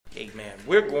Amen.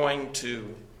 We're going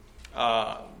to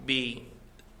be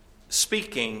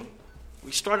speaking.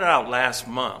 We started out last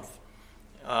month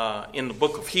in the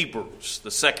book of Hebrews, the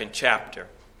second chapter.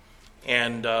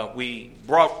 And we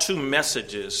brought two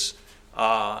messages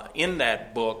in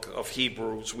that book of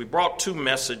Hebrews. We brought two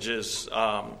messages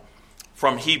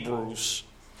from Hebrews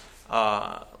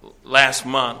last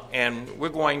month. And we're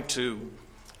going to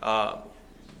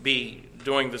be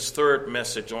doing this third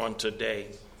message on today.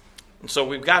 And so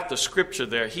we've got the scripture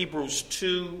there, Hebrews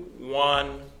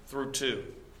 2:1-2.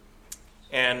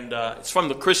 And it's from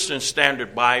the Christian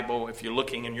Standard Bible. If you're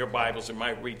looking in your Bibles, it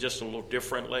might read just a little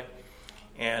differently.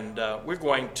 And we're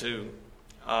going to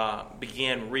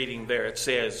begin reading there. It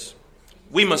says,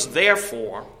 "We must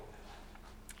therefore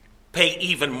pay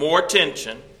even more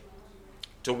attention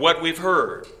to what we've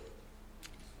heard,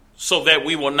 so that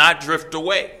we will not drift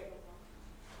away.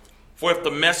 For if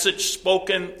the message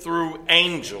spoken through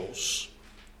angels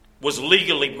was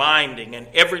legally binding, and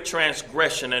every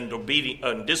transgression and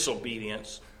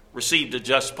disobedience received a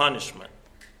just punishment,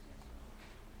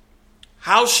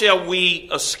 how shall we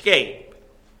escape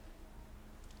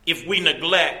if we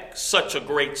neglect such a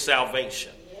great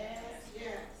salvation?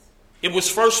 It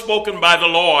was first spoken by the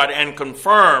Lord and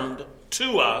confirmed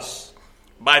to us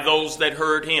by those that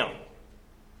heard him.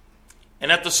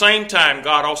 And at the same time,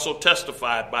 God also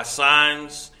testified by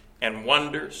signs and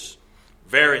wonders,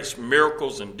 various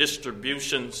miracles and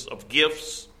distributions of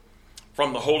gifts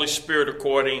from the Holy Spirit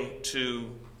according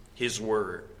to his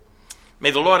word."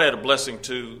 May the Lord add a blessing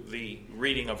to the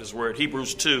reading of his word.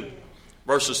 Hebrews 2,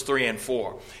 verses 3 and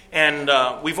 4. And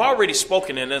we've already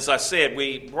spoken, and as I said,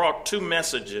 we brought two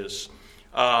messages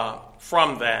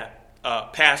from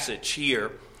that passage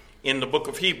here in the book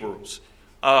of Hebrews.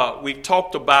 We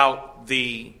talked about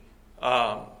the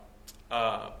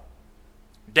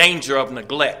danger of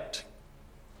neglect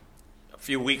a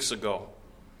few weeks ago.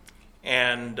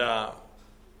 And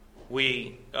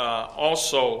we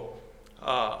also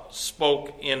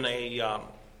spoke in a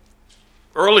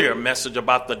earlier message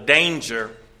about the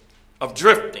danger of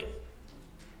drifting.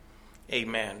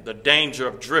 Amen. The danger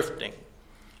of drifting.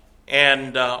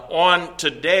 And on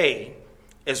today,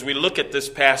 as we look at this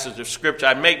passage of Scripture,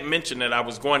 I make mention that I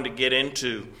was going to get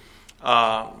into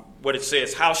what it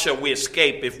says, how shall we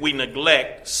escape if we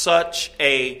neglect such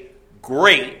a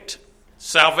great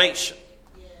salvation?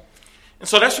 And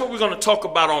so that's what we're going to talk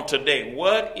about on today.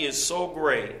 What is so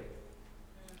great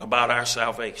about our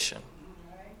salvation?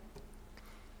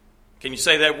 Can you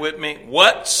say that with me?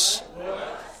 What's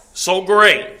so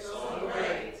great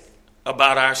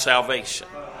about our salvation?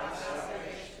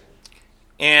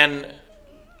 And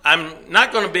I'm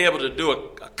not going to be able to do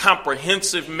a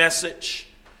comprehensive message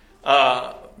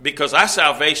because our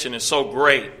salvation is so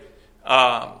great.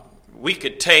 We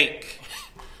could take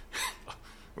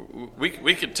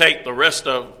we could take the rest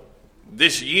of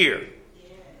this year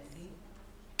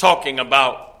talking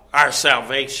about our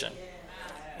salvation.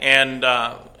 And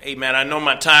amen. I know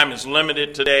my time is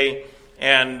limited today,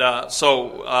 and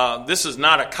so this is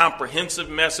not a comprehensive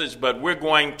message, but we're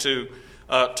going to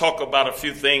talk about a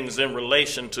few things in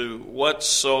relation to what's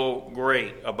so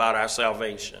great about our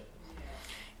salvation.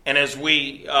 And as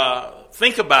we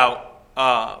think about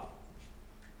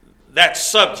that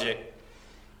subject,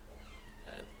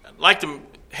 I'd like to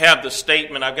have the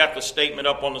statement. I've got the statement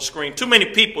up on the screen. Too many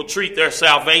people treat their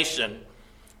salvation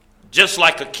just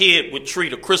like a kid would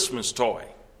treat a Christmas toy.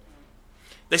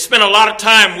 They spend a lot of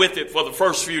time with it for the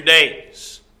first few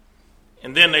days,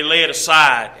 and then they lay it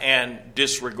aside and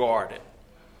disregard it.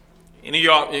 And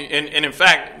in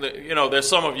fact, you know, there's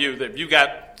some of you that if you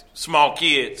got small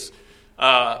kids,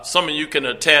 some of you can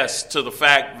attest to the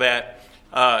fact that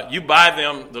you buy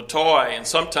them the toy, and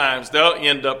sometimes they'll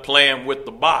end up playing with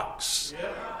the box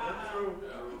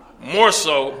more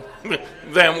so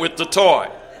than with the toy.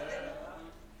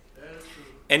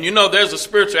 And you know, there's a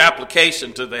spiritual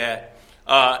application to that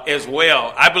as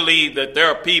well. I believe that there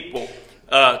are people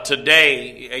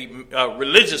today,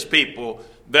 religious people,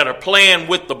 that are playing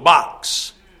with the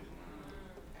box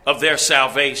of their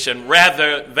salvation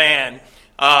rather than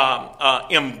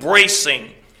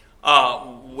embracing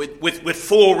with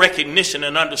full recognition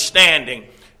and understanding,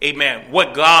 amen,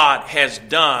 what God has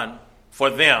done for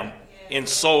them in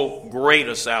so great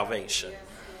a salvation.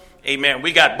 Amen.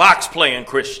 We got box playing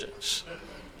Christians.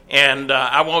 And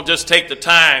I won't just take the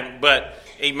time, but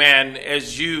amen,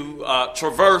 as you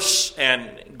traverse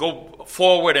and go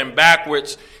forward and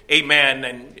backwards, amen,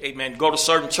 and amen, go to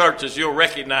certain churches, you'll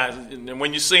recognize, and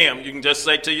when you see them, you can just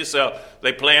say to yourself,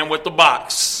 they playing with the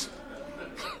box.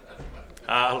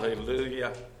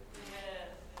 Hallelujah.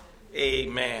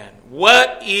 Amen.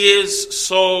 What is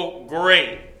so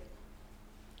great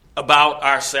about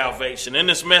our salvation. In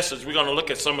this message, we're going to look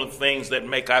at some of the things that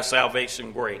make our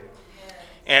salvation great.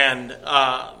 And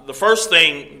the first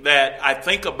thing that I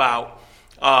think about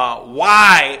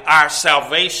why our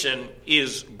salvation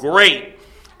is great,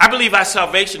 I believe our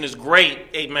salvation is great,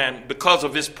 amen, because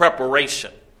of his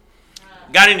preparation.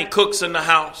 Got any cooks in the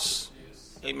house?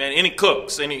 Amen. Any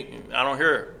cooks? I don't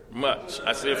hear much.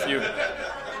 I see a few.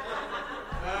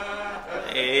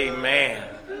 Amen.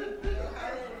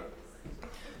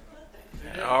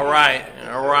 All right.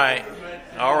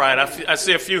 I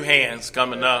see a few hands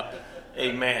coming up.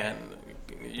 Amen.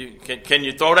 Can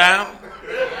you throw down?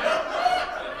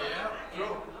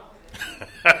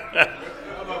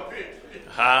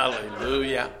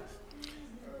 Hallelujah.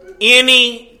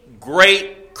 Any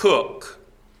great cook.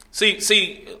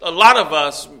 See, a lot of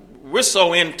us, we're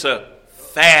so into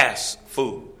fast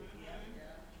food.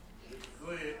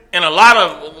 And a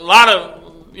lot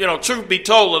of, truth be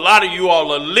told, a lot of you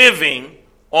all are living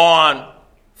on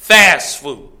fast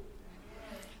food.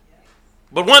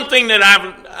 But one thing that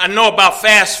I know about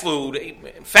fast food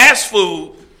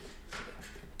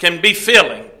can be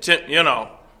filling,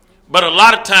 but a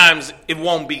lot of times it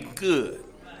won't be good.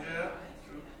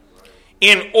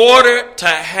 In order to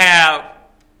have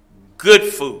good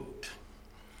food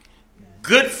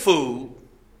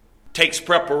takes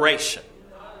preparation.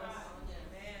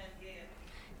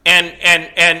 And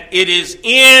it is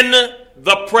in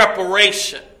the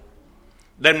preparation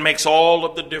that makes all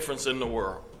of the difference in the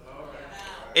world.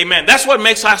 Amen. That's what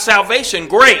makes our salvation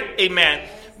great. Amen.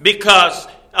 Because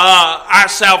our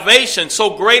salvation,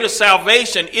 so great a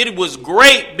salvation, it was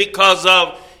great because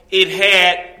of it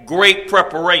had great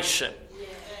preparation.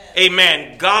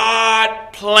 Amen.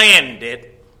 God planned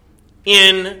it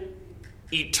in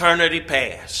eternity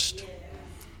past.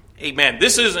 Amen.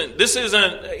 This isn't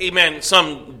amen,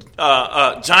 some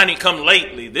Johnny come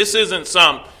lately. This isn't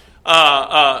some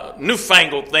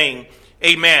newfangled thing.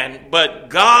 Amen. But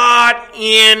God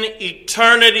in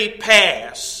eternity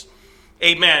past,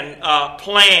 amen,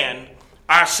 planned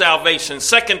our salvation.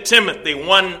 2 Timothy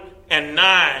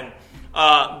 1:9,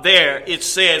 there it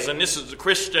says, and this is the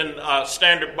Christian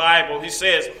Standard Bible, he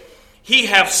says, he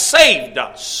have saved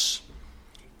us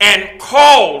and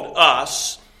called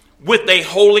us with a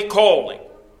holy calling,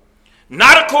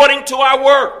 not according to our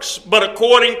works, but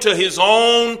according to his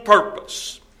own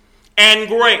purpose and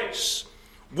grace,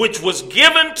 which was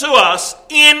given to us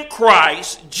in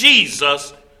Christ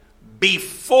Jesus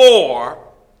before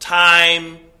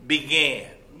time began.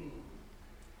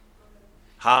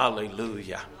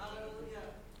 Hallelujah.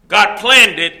 God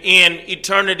planned it in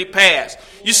eternity past.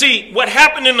 You see, what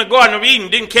happened in the Garden of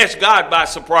Eden didn't catch God by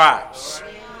surprise.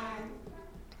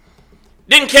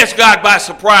 Didn't catch God by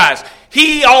surprise.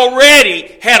 He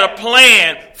already had a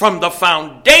plan from the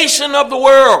foundation of the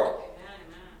world.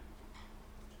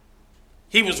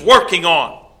 He was working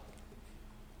on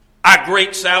our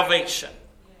great salvation.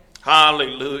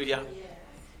 Hallelujah.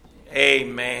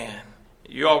 Amen.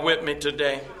 You all with me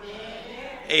today?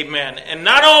 Amen. And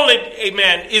not only,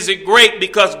 amen, is it great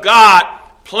because God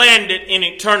planned it in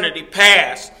eternity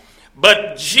past,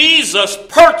 but Jesus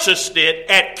purchased it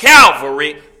at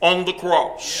Calvary on the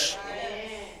cross.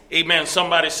 Amen.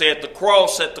 Somebody say at the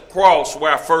cross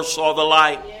where I first saw the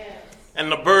light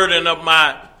and the burden of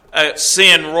my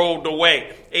sin rolled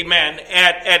away. Amen.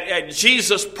 At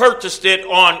Jesus purchased it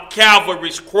on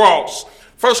Calvary's cross.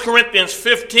 1 Corinthians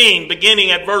 15,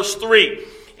 beginning at verse 3.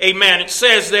 Amen. It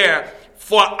says there,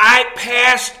 for I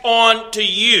passed on to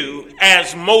you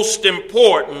as most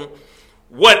important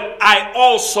what I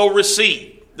also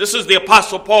received. This is the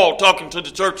Apostle Paul talking to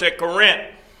the church at Corinth.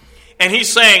 And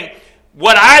he's saying,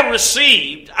 what I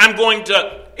received, I'm going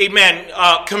to, amen,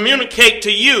 communicate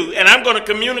to you, and I'm going to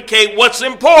communicate what's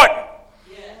important.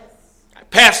 Yes. I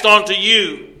passed on to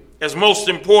you as most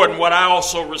important what I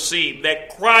also received,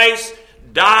 that Christ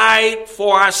died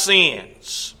for our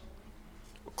sins,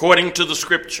 according to the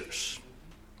Scriptures,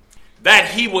 that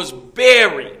he was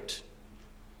buried,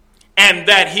 and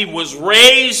that he was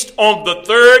raised on the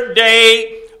third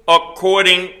day,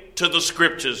 according to the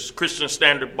Scriptures, Christian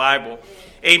Standard Bible.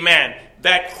 Amen.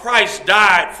 That Christ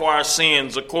died for our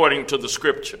sins according to the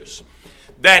Scriptures.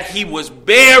 That he was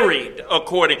buried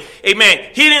according. Amen.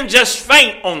 He didn't just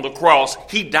faint on the cross.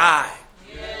 He died.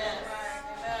 Yes.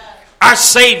 Our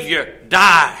Savior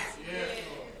died.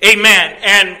 Yes. Amen.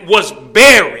 And was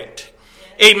buried.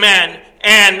 Amen.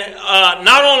 And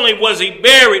not only was he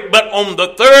buried, but on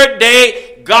the third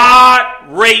day, God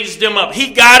raised him up.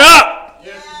 He got up.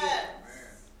 Yes.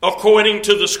 According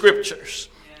to the Scriptures.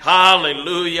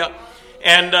 Hallelujah.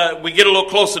 And we get a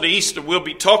little closer to Easter, we'll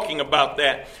be talking about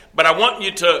that. But I want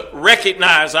you to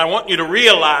recognize, I want you to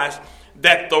realize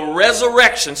that the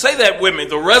resurrection, say that with me,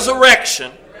 the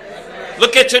resurrection.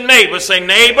 Look at your neighbor, say,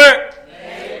 neighbor,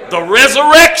 the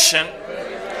resurrection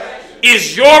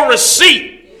is your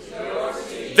receipt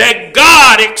that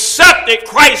God accepted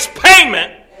Christ's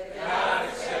payment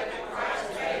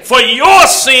for your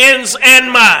sins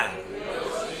and mine.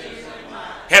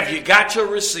 Have you got your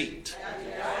receipt?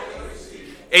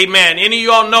 Amen. Any of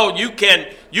y'all know you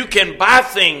can buy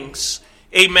things.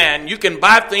 Amen. You can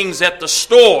buy things at the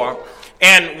store,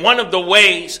 and one of the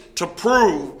ways to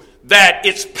prove that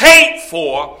it's paid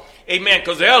for, amen,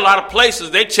 because there are a lot of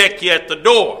places they check you at the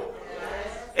door.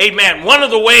 Amen. One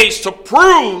of the ways to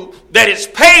prove that it's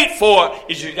paid for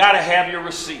is you got to have your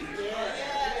receipt.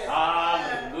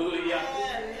 Hallelujah.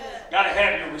 Got to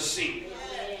have your receipt.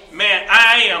 Man,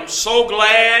 I am so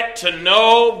glad to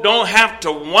know, don't have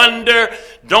to wonder,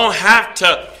 don't have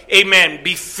to, amen,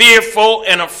 be fearful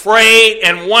and afraid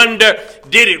and wonder,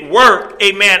 did it work?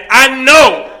 Amen. I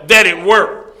know that it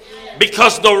worked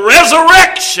because the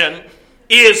resurrection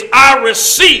is our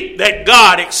receipt that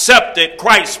God accepted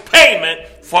Christ's payment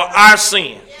for our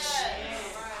sins.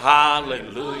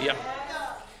 Hallelujah.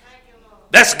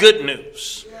 That's good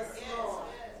news.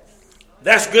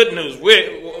 That's good news.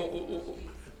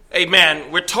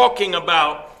 Amen. We're talking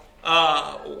about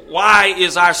why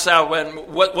is our salvation,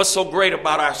 what's so great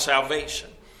about our salvation.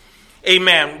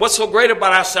 Amen. What's so great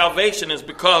about our salvation is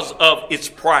because of its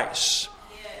price.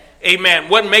 Amen.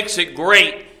 What makes it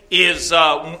great is,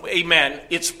 amen,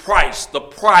 its price, the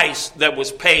price that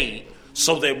was paid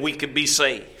so that we could be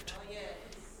saved.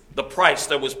 The price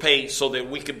that was paid so that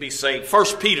we could be saved.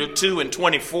 1 Peter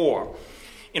 2:24.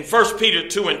 In 1 Peter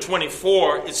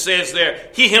 2:24, it says there,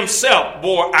 he himself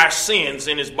bore our sins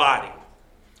in his body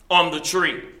on the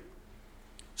tree,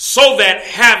 so that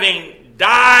having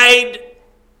died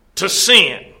to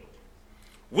sin,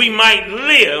 we might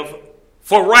live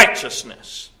for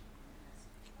righteousness.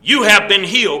 You have been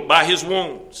healed by his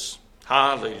wounds.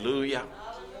 Hallelujah.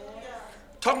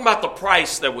 Talking about the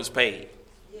price that was paid.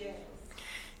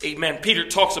 Amen. Peter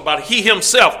talks about it. He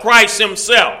himself, Christ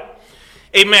himself,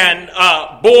 amen,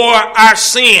 bore our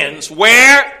sins.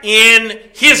 Where? In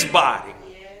his body.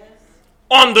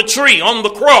 On the tree, on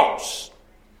the cross.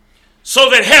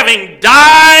 So that having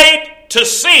died to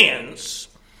sins,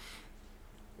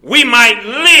 we might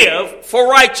live for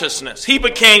righteousness. He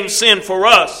became sin for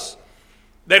us,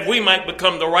 that we might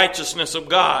become the righteousness of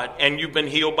God. And you've been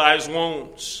healed by his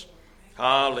wounds.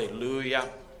 Hallelujah.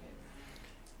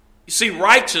 You see,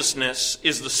 righteousness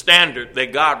is the standard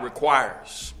that God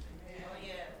requires.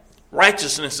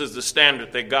 Righteousness is the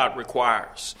standard that God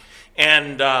requires.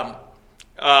 And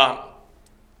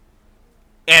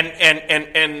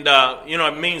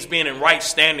it means being in right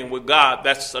standing with God.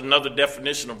 That's another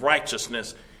definition of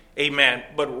righteousness. Amen.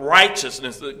 But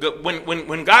righteousness,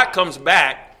 when God comes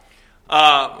back,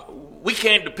 we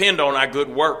can't depend on our good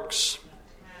works.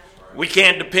 We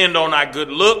can't depend on our good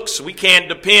looks. We can't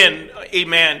depend,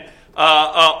 amen,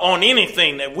 on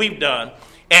anything that we've done.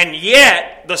 And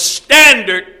yet, the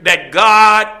standard that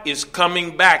God is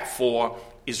coming back for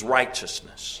is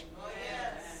righteousness.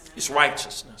 It's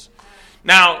righteousness.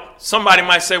 Now, somebody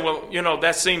might say, well,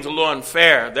 that seems a little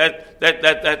unfair.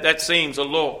 That seems a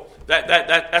little,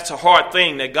 that's a hard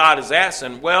thing that God is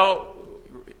asking. Well,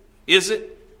 is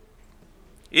it?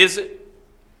 Is it?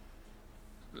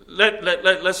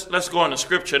 Let's go into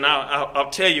Scripture, and I'll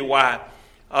tell you why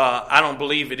I don't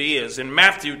believe it is. In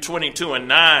Matthew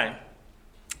 22:9,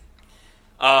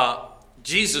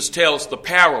 Jesus tells the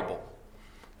parable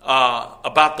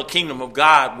about the kingdom of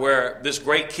God, where this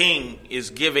great king is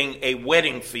giving a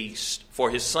wedding feast for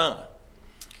his son.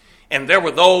 And there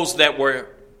were those that were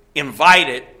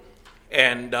invited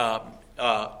and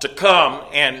to come,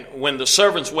 and when the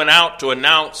servants went out to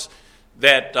announce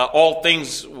that all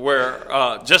things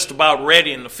were just about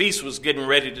ready and the feast was getting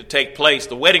ready to take place,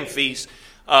 the wedding feast,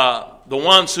 the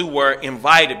ones who were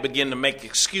invited began to make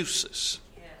excuses.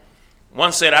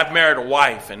 One said, I've married a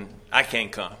wife and I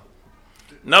can't come.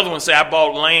 Another one said, I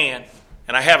bought land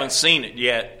and I haven't seen it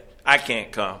yet. I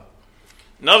can't come.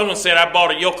 Another one said, I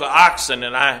bought a yoke of oxen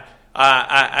and I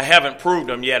haven't proved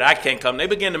them yet. I can't come. They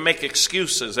began to make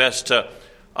excuses as to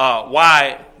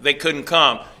why they couldn't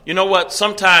come. You know what?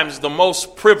 Sometimes the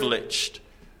most privileged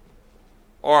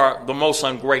are the most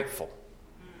ungrateful.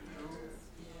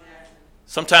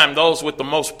 Sometimes those with the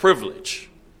most privilege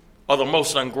are the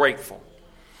most ungrateful.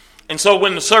 And so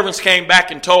when the servants came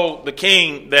back and told the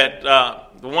king that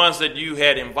the ones that you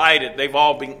had invited, they've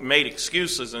all been made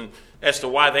excuses and as to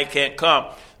why they can't come,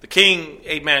 the king,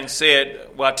 amen, said,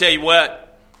 well, I tell you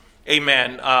what,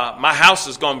 amen, my house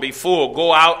is going to be full.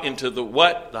 Go out into the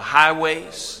what? The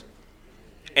highways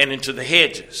and into the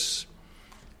hedges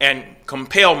and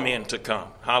compel men to come.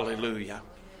 Hallelujah.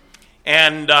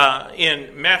 And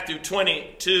in Matthew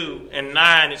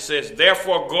 22:9, it says,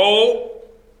 therefore go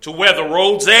to where the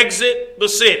roads exit the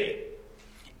city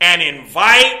and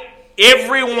invite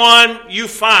everyone you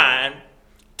find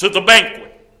to the banquet.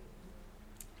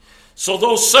 So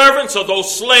those servants or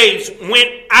those slaves went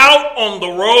out on the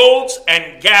roads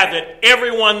and gathered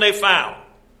everyone they found,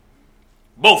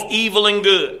 both evil and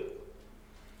good.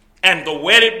 And the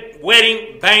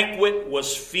wedding banquet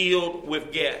was filled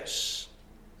with guests.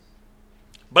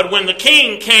 But when the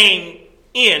king came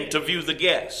in to view the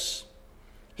guests,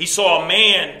 he saw a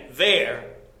man there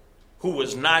who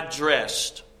was not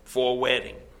dressed for a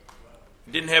wedding.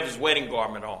 He didn't have his wedding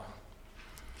garment on.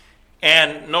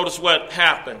 And notice what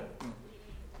happened.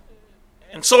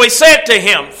 And so he said to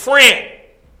him, friend,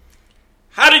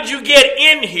 how did you get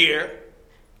in here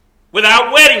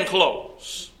without wedding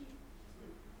clothes?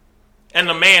 And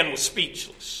the man was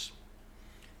speechless.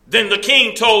 Then the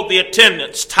king told the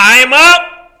attendants, tie him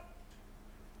up,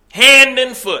 hand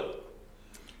and foot,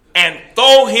 and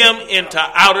throw him into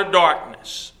outer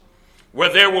darkness,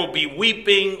 where there will be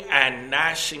weeping and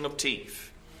gnashing of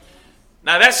teeth.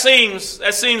 Now that seems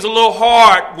a little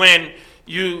hard when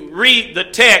you read the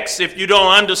text if you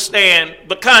don't understand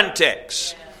the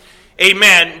context.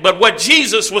 Amen. But what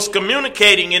Jesus was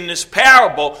communicating in this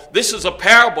parable, this is a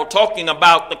parable talking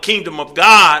about the kingdom of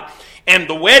God, and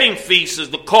the wedding feast is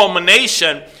the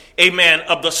culmination, amen,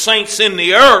 of the saints in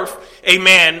the earth,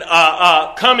 amen,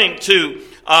 coming to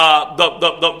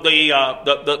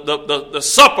the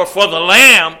supper for the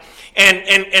Lamb.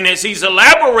 And as he's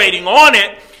elaborating on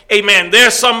it, amen,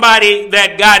 there's somebody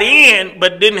that got in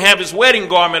but didn't have his wedding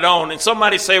garment on. And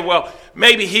somebody say, well,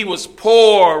 maybe he was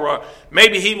poor, or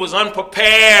maybe he was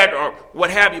unprepared, or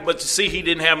what have you. But you see, he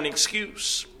didn't have an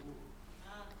excuse.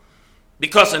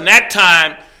 Because in that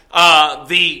time,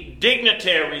 the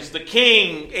dignitaries, the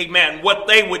king, amen, what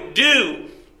they would do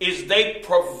is they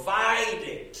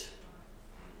provided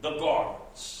the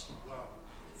garments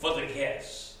for the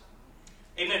guests.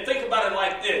 Amen. Think about it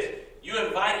like this. You're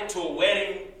invited to a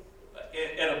wedding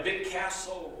at a big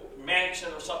castle,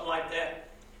 mansion, or something like that.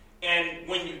 And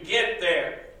when you get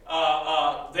there,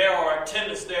 there are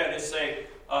attendants there that say,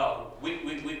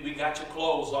 we got your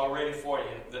clothes already for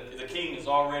you. The king is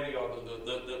already, or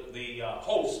the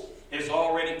host has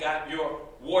already got your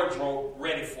wardrobe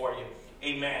ready for you.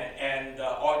 Amen. And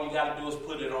all you got to do is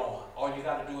put it on. All you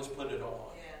got to do is put it on.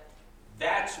 Yeah.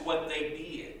 That's what they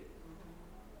did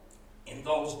in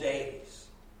those days.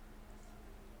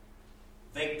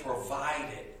 They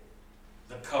provided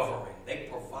the covering. They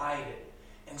provided.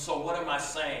 And so what am I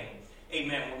saying?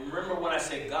 Amen. Remember when I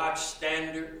say God's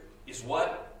standard is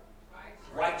what?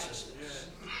 Righteousness.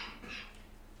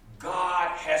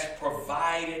 God has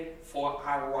provided for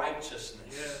our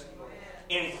righteousness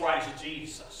in Christ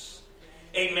Jesus.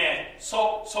 Amen.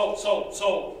 So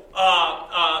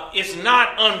it's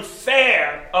not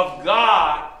unfair of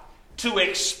God to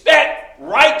expect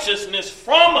righteousness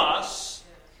from us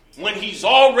when He's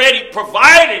already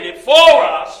provided it for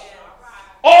us.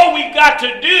 All we got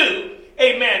to do,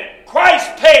 amen,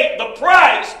 Christ paid the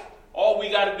price. All we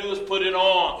got to do is put it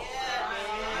on.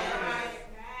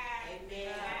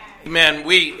 Amen.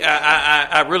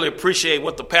 I really appreciate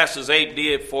what the Pastor's Aide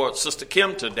did for Sister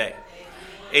Kim today.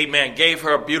 Amen. Gave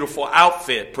her a beautiful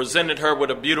outfit. Presented her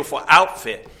with a beautiful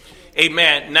outfit.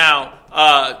 Amen.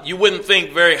 Now, you wouldn't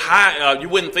think very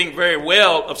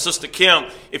well of Sister Kim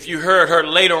if you heard her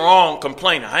later on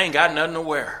complaining, I ain't got nothing to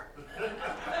wear.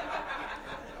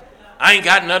 I ain't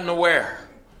got nothing to wear.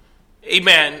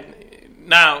 Amen.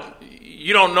 Now,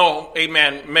 you don't know,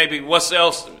 amen, maybe what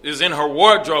else is in her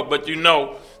wardrobe, but you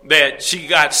know that she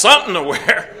got something to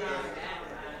wear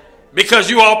because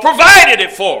you all provided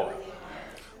it for her.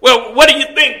 Well, what do you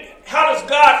think? How does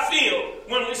God feel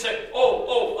when we say,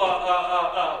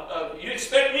 you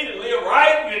expect me to live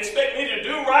right? You expect me to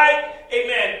do right?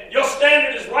 Amen. Your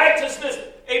standard is righteousness.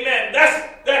 Amen.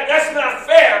 That's not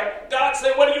fair. God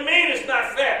said, what do you mean it's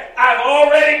not fair? I've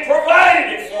already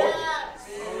provided it for you.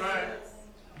 All right.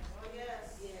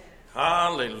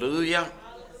 Hallelujah.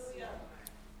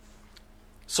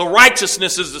 So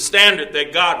righteousness is the standard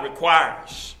that God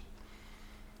requires.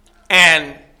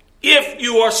 And if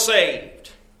you are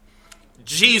saved,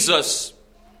 Jesus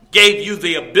gave you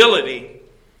the ability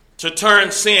to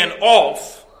turn sin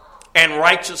off and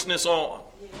righteousness on.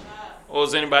 Or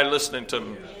is anybody listening to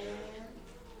me?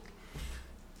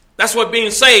 That's what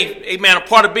being saved, amen, a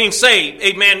part of being saved,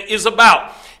 amen, is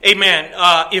about. amen,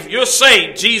 if you're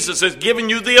saved, Jesus has given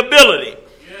you the ability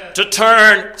to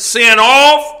turn sin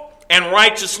off and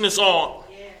righteousness on.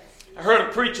 I heard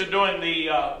a preacher during the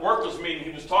workers' meeting.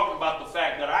 He was talking about the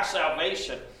fact that our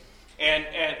salvation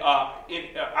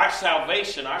our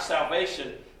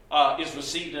salvation is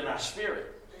received in our spirit.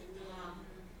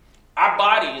 Our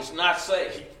body is not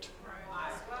saved.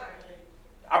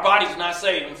 Our body is not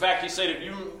saved. In fact, he said, if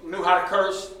you knew how to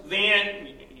curse then,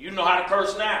 you know how to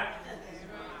curse now.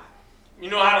 You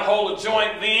know how to hold a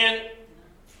joint then.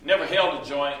 Never held a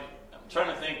joint. I'm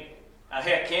trying to think. I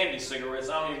had candy cigarettes.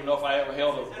 I don't even know if I ever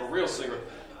held a real cigarette.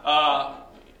 But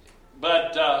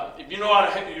if you know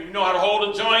how to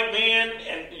hold a joint then,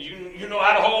 and you know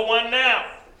how to hold one now,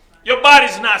 your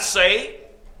body's not saved.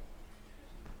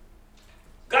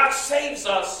 God saves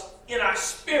us in our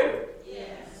spirit.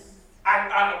 Yes.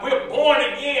 We're born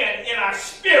again in our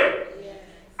spirit. Yes.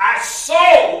 Our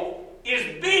soul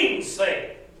is being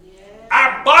saved. Yes.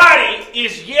 Our body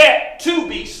is yet to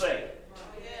be saved.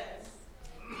 Yes.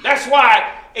 That's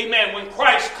why, amen, when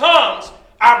Christ comes,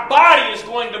 our body is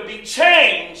going to be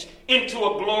changed into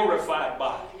a glorified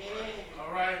body.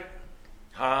 All right.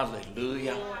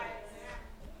 Hallelujah.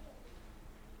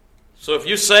 So if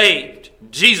you're saved,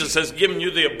 Jesus has given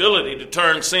you the ability to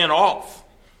turn sin off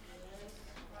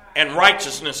and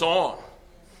righteousness on.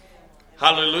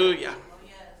 Hallelujah.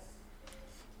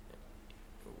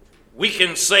 We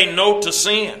can say no to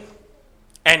sin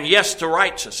and yes to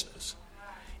righteousness.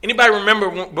 Anybody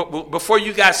remember before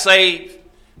you got saved?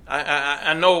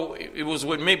 I know it was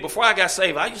with me. Before I got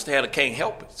saved, I used to have a can't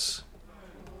help it.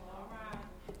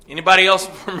 Anybody else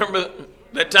remember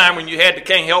that time when you had the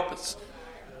can't help it?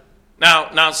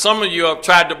 Now, some of you have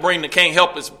tried to bring the can't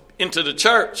help it into the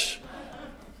church.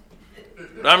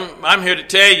 But I'm here to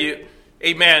tell you,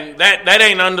 amen, that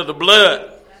ain't under the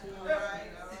blood.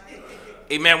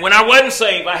 Amen. When I wasn't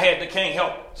saved, I had the can't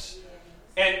help it.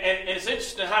 And it's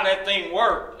interesting how that thing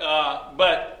worked.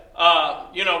 But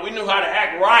we knew how to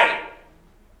act right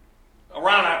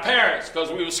around our parents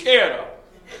because we were scared of them.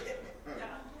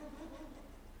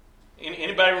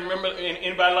 Anybody remember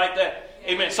anybody like that?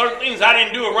 Amen. Certain things I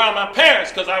didn't do around my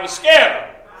parents because I was scared of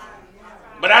them.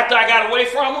 But after I got away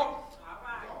from them,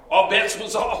 all bets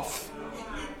was off.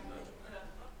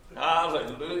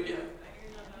 Hallelujah.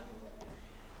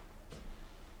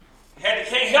 Can't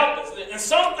help it. And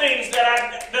some things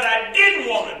that I didn't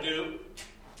want to do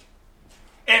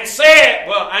and said,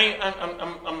 well,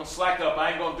 I'm going to slack up. I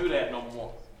ain't going to do that no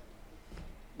more.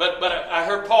 But I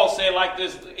heard Paul say it like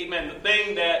this, amen, the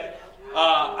thing that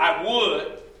I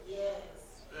would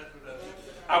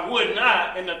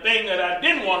not, and the thing that I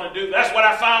didn't want to do, that's what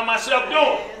I found myself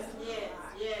doing.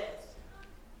 Yes.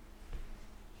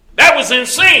 That was in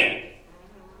sin.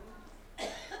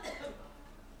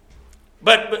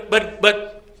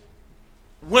 But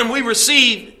when we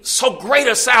received so great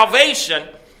a salvation,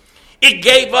 it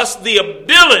gave us the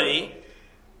ability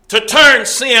to turn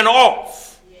sin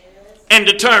off and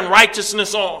to turn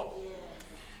righteousness on.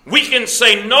 We can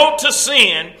say no to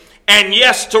sin and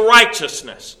yes to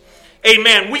righteousness.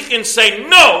 Amen. We can say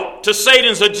no to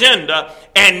Satan's agenda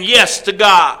and yes to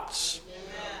God's.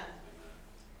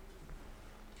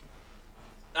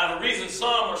 Now, the reason some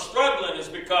are struggling is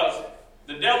because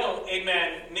the devil,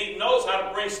 amen, knows how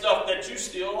to bring stuff that you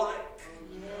still like.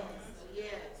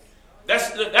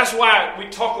 That's why we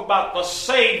talk about the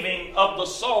saving of the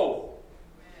soul.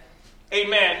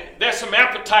 Amen. There's some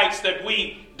appetites that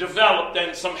we developed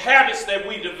and some habits that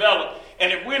we developed.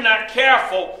 And if we're not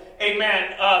careful,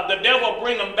 amen, the devil will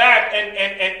bring them back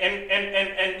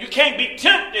and you can't be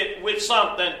tempted with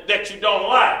something that you don't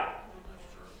like.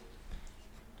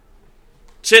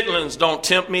 Chitlins don't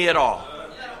tempt me at all.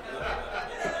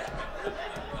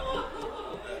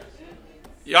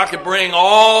 Y'all can bring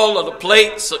all of the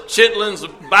plates of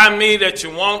chitlins by me that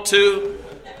you want to.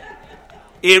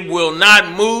 It will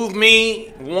not move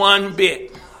me one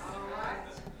bit.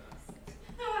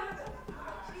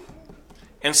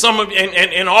 And some of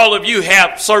and all of you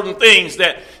have certain things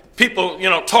that people,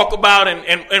 talk about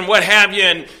and what have you,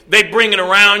 and they bring it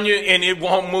around you and it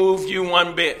won't move you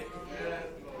one bit.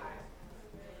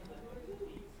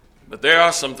 But there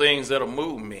are some things that'll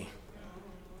move me.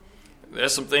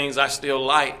 There's some things I still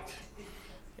like.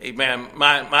 Amen.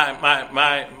 My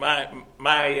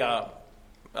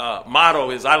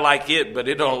motto is I like it, but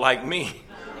it don't like me.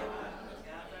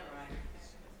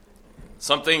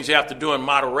 Some things you have to do in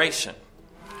moderation.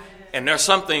 And there are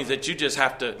some things that you just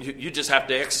have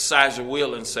to exercise your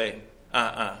will and say,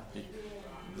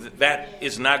 that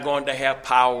is not going to have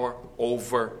power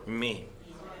over me.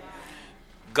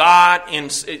 God,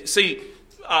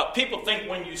 people think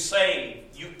when you save,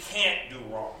 you can't do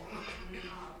wrong.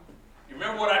 You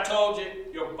remember what I told you?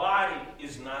 Your body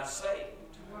is not saved.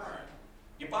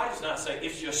 Your body's not saved.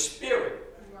 It's your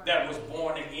spirit that was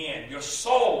born again. Your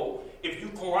soul, if you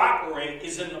cooperate,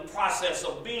 is in the process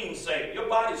of being saved. Your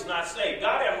body's not saved.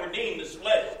 God hasn't redeemed this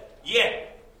flesh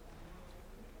yet.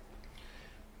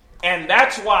 And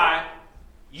that's why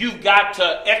you've got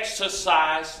to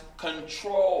exercise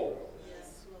control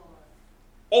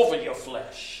over your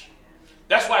flesh.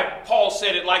 That's why Paul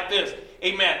said it like this.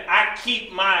 Amen. I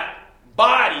keep my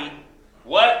body,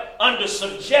 what? Under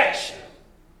subjection.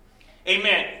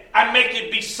 Amen. I make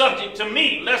it be subject to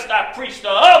me, lest I preach to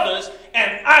others,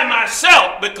 and I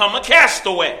myself become a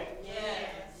castaway. Yes.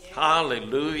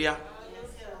 Hallelujah.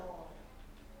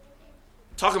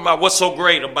 Talking about what's so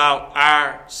great about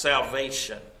our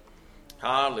salvation.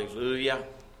 Hallelujah.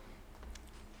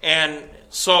 And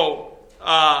so,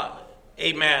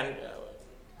 amen.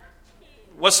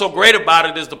 What's so great about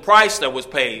it is the price that was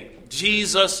paid.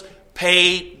 Jesus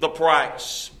paid the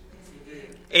price.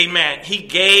 Amen. He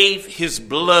gave his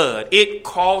blood. It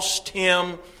cost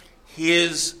him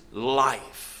his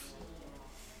life.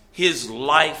 His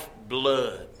life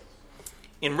blood.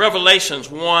 In Revelations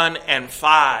 1 and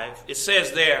 5, it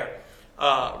says there,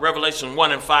 Revelation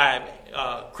 1 and 5,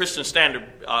 Christian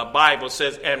Standard Bible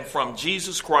says, and from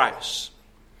Jesus Christ,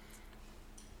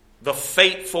 the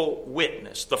faithful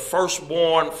witness, the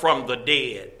firstborn from the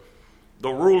dead, the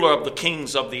ruler of the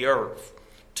kings of the earth,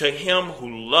 to him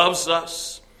who loves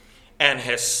us and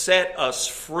has set us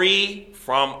free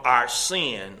from our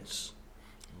sins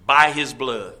by his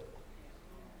blood.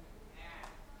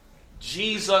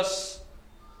 Jesus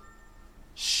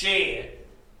shed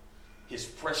his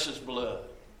precious blood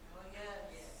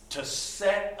to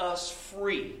set us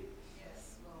free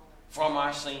from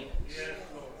our sins.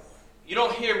 You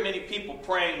don't hear many people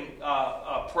praying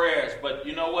prayers, but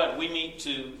you know what? We need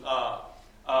to,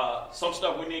 some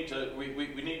stuff we need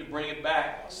to bring it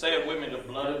back. Say it with me, the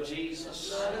blood of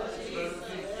Jesus.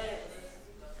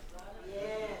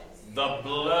 The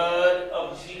blood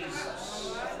of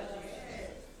Jesus.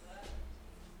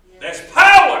 There's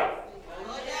power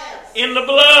in the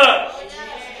blood.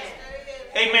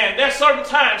 Amen. There's certain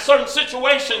times, certain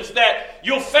situations that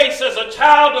you'll face as a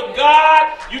child of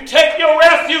God. You take your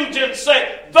refuge and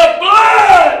say, the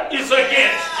blood is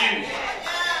against you.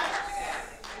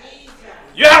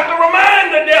 You have to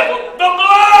remind the devil, the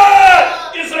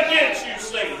blood is against you,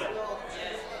 Satan.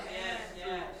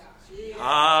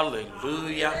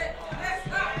 Hallelujah.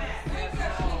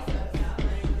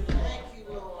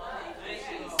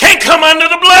 Can't come under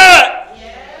the blood.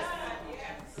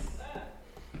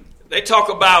 They talk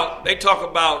about,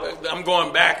 I'm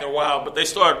going back a while, but they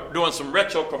start doing some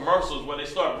retro commercials where they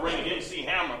start bringing MC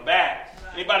Hammer back.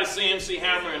 Anybody see MC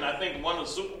Hammer in, I think, one of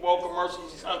the Super Bowl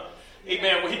commercials or something?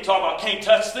 Amen. Where he talk about can't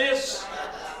touch this.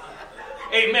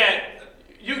 Amen.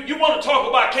 You want to talk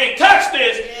about can't touch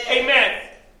this. Amen.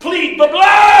 Plead the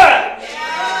blood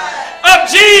of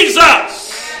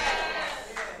Jesus.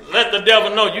 Let the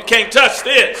devil know you can't touch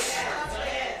this.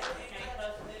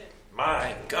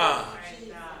 My God.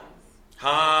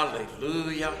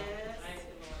 Hallelujah.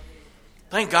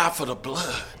 Thank God for the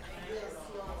blood.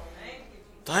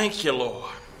 Thank you,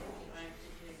 Lord.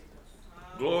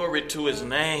 Glory to his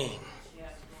name.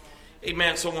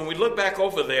 Amen. So when we look back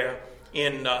over there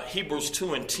in Hebrews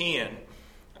 2 and 10,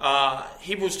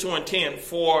 Hebrews 2 and 10,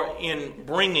 for in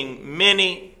bringing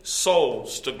many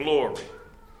souls to glory,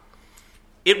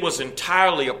 it was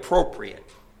entirely appropriate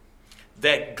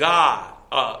that God,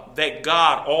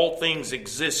 all things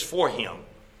exist for him,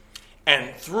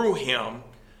 and through him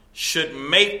should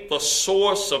make the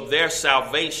source of their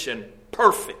salvation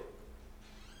perfect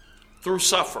through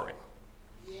suffering.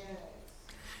 Yes.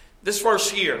 This verse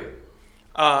here,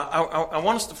 I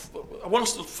want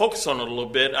us to focus on it a little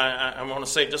bit. I want to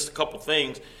say just a couple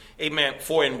things. Amen.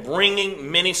 For in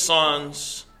bringing many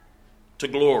sons to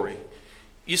glory.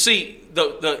 You see,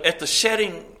 at the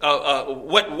shedding,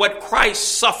 what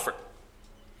Christ suffered.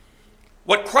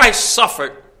 What Christ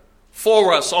suffered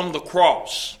for us on the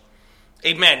cross.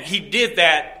 Amen. He did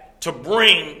that to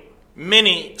bring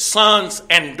many sons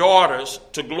and daughters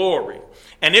to glory.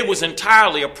 And it was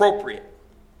entirely appropriate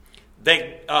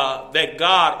that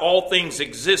God, all things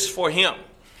exist for him.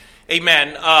 Amen.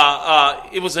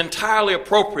 It was entirely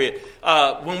appropriate.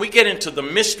 When we get into the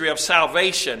mystery of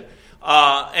salvation,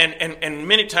 and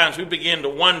many times we begin to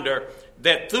wonder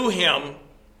that through him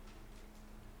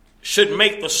should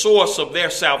make the source of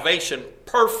their salvation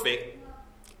perfect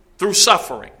through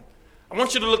suffering. I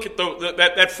want you to look at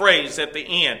that phrase at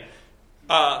the end.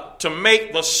 To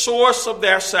make the source of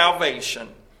their salvation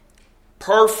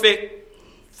perfect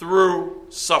through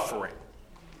suffering.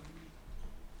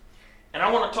 And I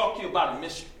want to talk to you about a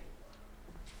mystery.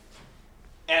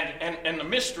 And the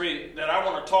mystery that I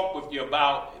want to talk with you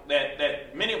about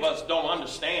that many of us don't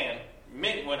understand.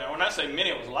 When I say many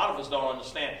of us, a lot of us don't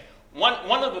understand.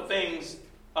 One of the things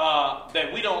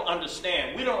that we don't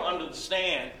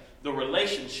understand the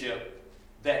relationship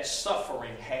that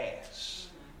suffering has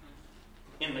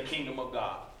in the kingdom of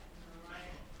God.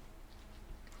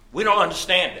 We don't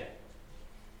understand it.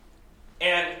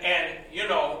 And you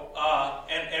know,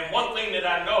 and one thing that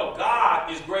I know, God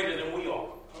is greater than we are.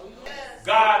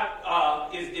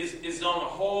 God is on a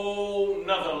whole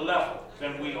nother level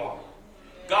than we are.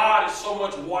 God is so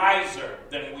much wiser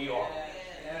than we are.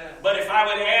 But if I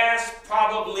would ask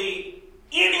probably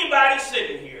anybody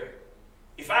sitting here,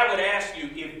 if I would ask you,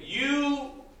 if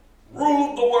you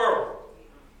ruled the world,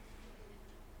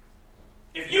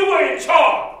 if you were in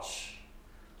charge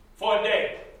for a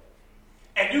day,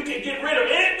 and you could get rid of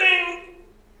anything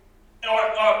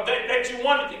or that you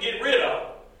wanted to get rid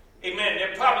of, amen,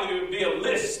 there probably would be a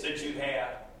list that you have.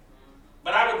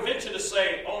 But I would venture to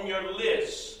say on your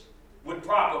list would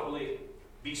probably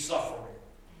be suffering.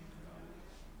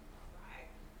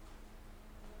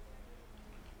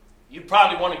 You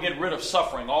probably want to get rid of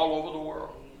suffering all over the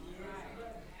world.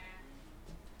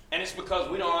 And it's because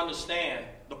we don't understand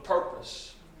the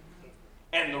purpose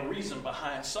and the reason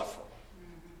behind suffering.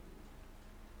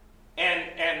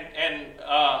 And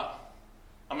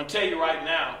I'm going to tell you right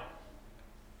now,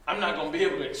 I'm not going to be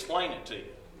able to explain it to you.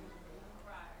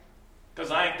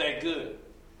 Because I ain't that good.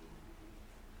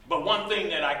 But one thing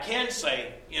that I can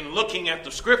say in looking at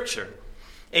the scripture,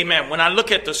 amen, when I look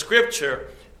at the scripture,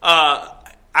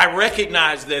 I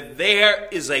recognize that there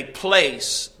is a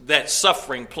place that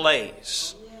suffering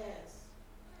plays.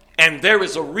 And there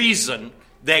is a reason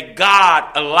that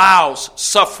God allows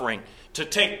suffering to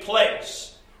take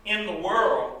place in the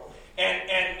world.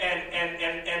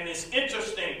 And it's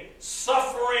interesting,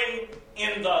 suffering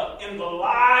in the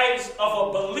lives of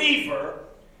a believer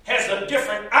has a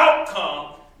different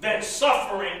outcome than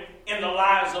suffering in the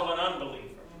lives of an unbeliever.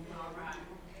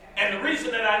 And the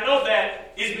reason that I know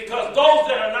that is because those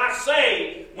that are not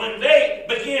saved, when they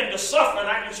begin to suffer, and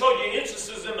I can show you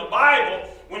instances in the Bible,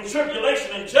 when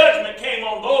tribulation and judgment came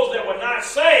on those that were not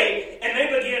saved, and they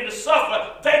began to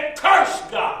suffer, they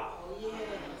cursed God.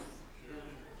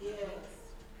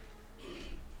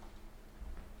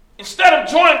 Instead of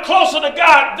drawing closer to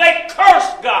God, they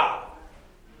cursed God.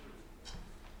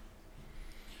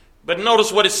 But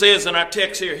notice what it says in our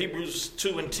text here, Hebrews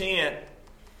 2:10,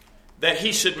 that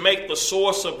he should make the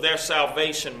source of their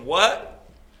salvation what?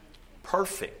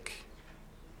 Perfect.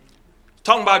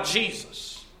 Talking about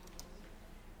Jesus.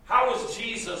 How was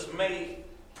Jesus made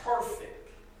perfect?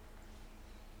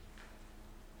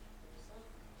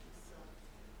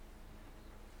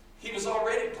 He was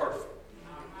already perfect.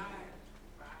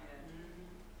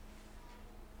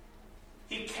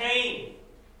 He came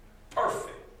perfect.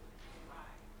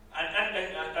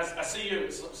 I see you,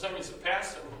 somebody said,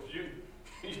 Pastor,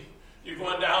 you're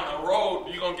going down the road,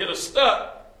 you're going to get us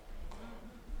stuck.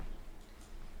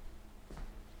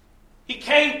 He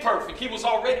came perfect. He was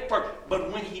already perfect.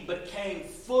 But when he became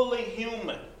fully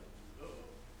human,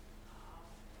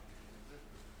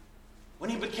 when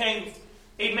he became,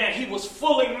 amen, he was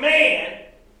fully man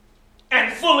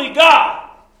and fully God.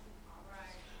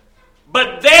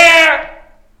 But there,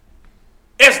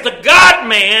 as the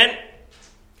God-man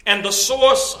and the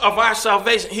source of our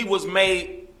salvation, he was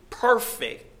made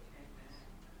perfect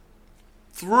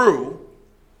through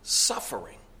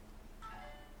suffering.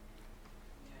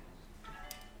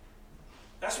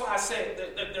 That's why I said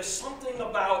that there's something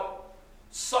about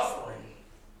suffering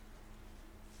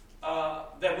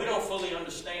that we don't fully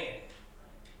understand.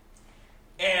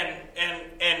 And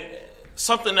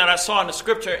something that I saw in the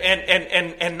scripture,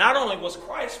 and not only was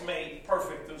Christ made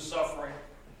perfect through suffering,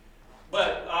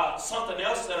 but something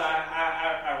else that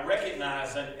I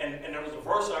recognize, and there was a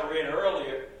verse I read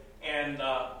earlier, and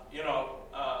I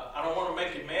don't want to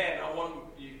make you mad. I want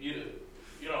you to,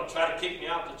 try to kick me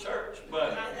out the church,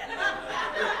 but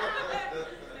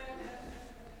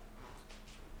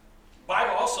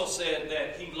Bible also said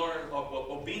that he learned of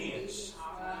obedience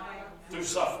through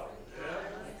suffering.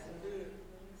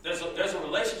 There's a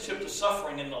relationship to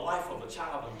suffering in the life of a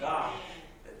child of God.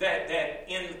 That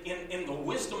in the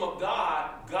wisdom of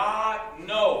God, God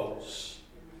knows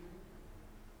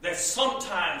that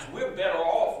sometimes we're better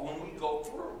off when we go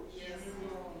through. Yes.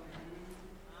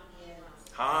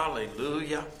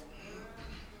 Hallelujah.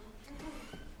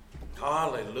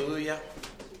 Hallelujah.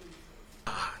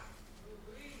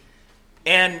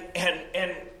 And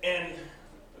the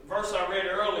verse I read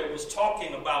earlier was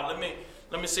talking about, let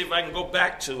Let me see if I can go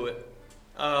back to it.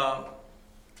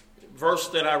 Verse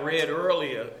that I read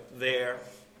earlier there.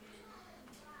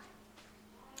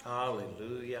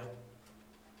 Hallelujah.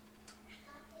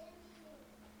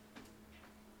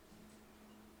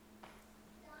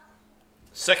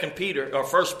 First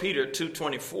Peter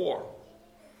 2:24.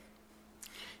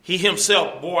 He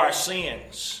himself bore our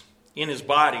sins in his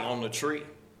body on the tree,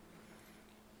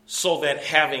 so that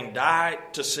having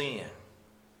died to sin,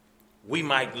 we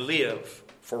might live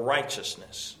for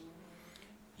righteousness.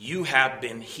 You have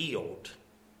been healed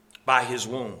by his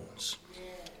wounds.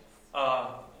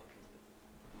 A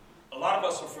lot of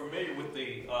us are familiar with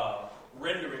the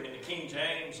rendering in the King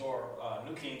James or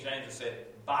New King James that said,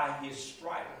 by his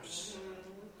stripes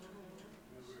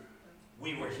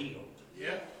we were healed.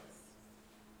 Yeah.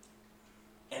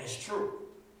 And it's true.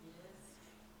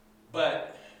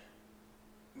 But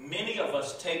many of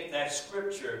us take that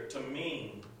scripture to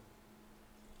mean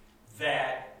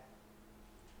that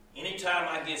anytime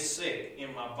I get sick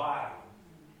in my body,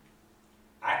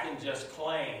 I can just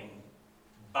claim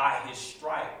by his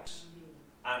stripes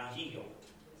I'm healed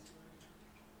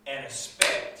and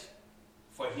expect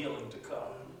for healing to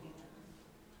come.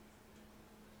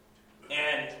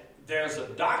 And there's a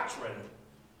doctrine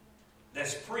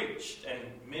that's preached, and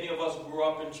many of us grew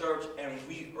up in church and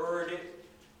we heard it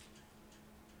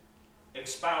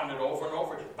expounded over and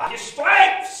over again. By his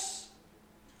stripes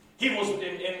he was, and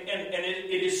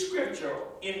it is scripture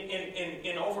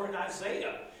in over in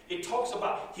Isaiah. It talks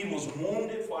about he was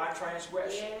wounded for our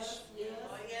transgressions. Yes.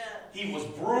 He was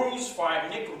bruised for our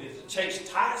iniquities. The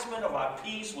chastisement of our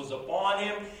peace was upon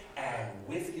him, and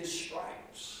with his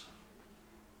stripes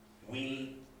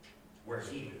we were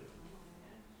healed.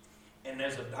 And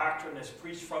there's a doctrine that's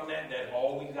preached from that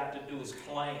all we got to do is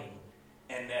claim,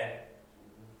 and that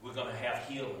we're going to have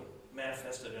healing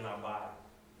manifested in our body.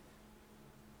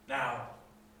 Now,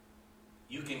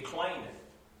 you can claim it,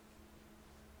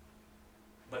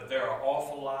 but there's an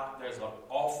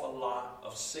awful lot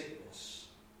of sickness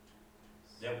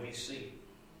that we see.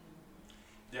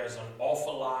 There's an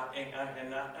awful lot,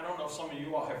 and I don't know if some of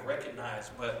you all have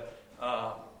recognized, but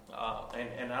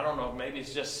and I don't know, maybe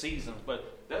it's just seasons,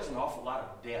 but there's an awful lot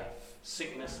of death,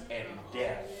 sickness and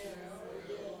death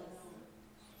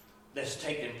that's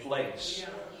taking place,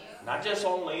 not just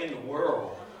only in the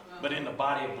world, but in the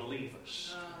body of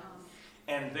believers.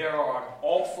 And there are an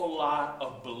awful lot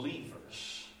of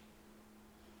believers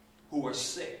who are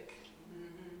sick.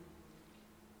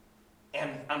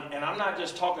 And I'm not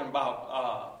just talking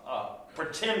about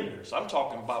pretenders. I'm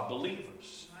talking about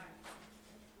believers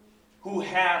who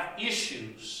have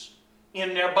issues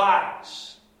in their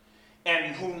bodies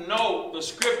and who know the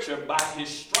scripture, by his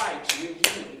stripes we're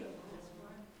healed.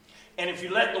 And if you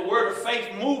let the word of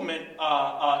faith movement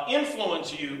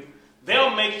influence you,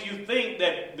 they'll make you think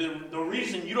that the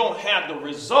reason you don't have the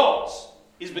results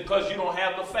is because you don't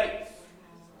have the faith.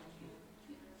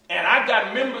 And I've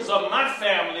got members of my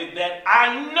family that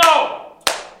I know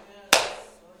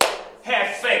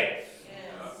have faith.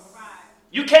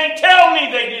 You can't tell me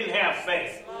they didn't have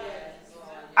faith.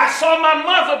 I saw my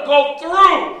mother go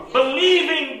through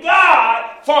believing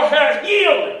God for her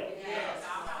healing.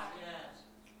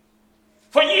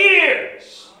 For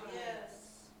years.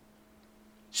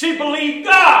 She believed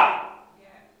God.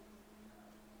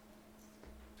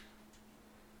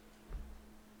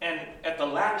 And at the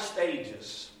latter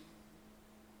stages,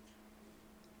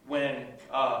 when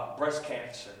breast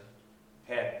cancer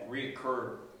had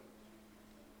reoccurred,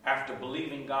 after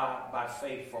believing God by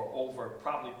faith for over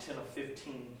probably 10 or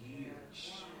 15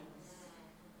 years,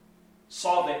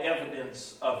 saw the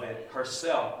evidence of it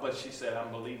herself, but she said,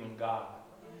 I'm believing God.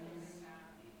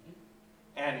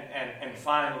 And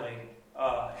finally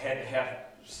had to have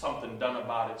something done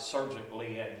about it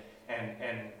surgically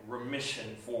and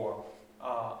remission for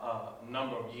a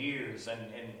number of years, and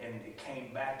it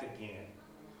came back again.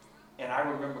 And I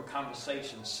remember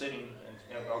conversations sitting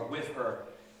with her,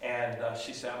 and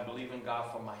she said, I'm believing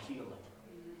God for my healing.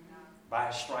 By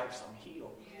his stripes I'm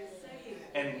healed.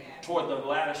 And toward the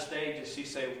latter stages, she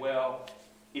said, well,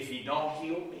 if he don't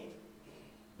heal me,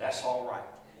 that's all right.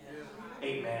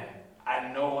 Amen.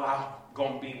 I know I'm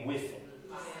going to be with him.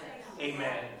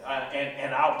 Amen.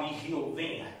 And I'll be healed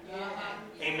then.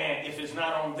 Amen. If it's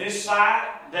not on this side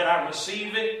that I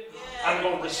receive it, I'm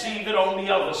going to receive it on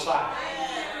the other side.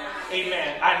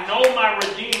 Amen. I know my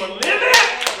Redeemer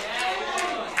liveth,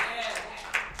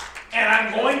 and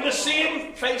I'm going to see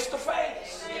him face to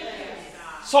face.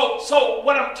 So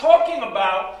what I'm talking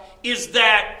about is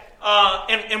that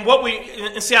And what we,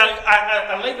 and see,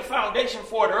 I laid the foundation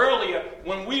for it earlier.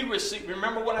 When we receive,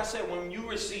 remember what I said, when you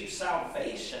receive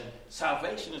salvation,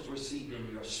 salvation is received in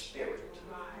your spirit.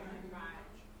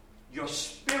 Your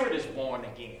spirit is born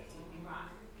again.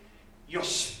 Your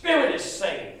spirit is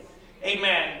saved.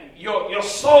 Amen. Your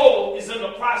soul is in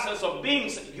the process of being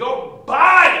saved. Your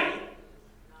body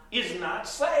is not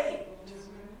saved.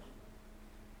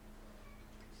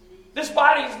 This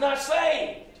body is not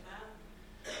saved.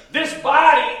 This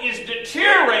body is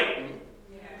deteriorating.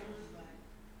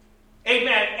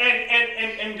 Amen.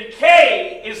 And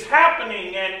decay is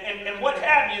happening and what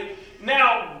have you.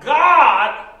 Now,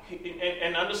 God,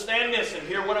 and understand this and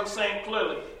hear what I'm saying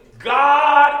clearly.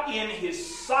 God, in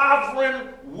his sovereign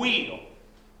will,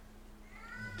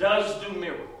 does do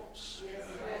miracles.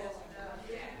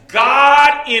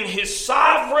 God, in his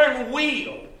sovereign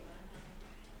will,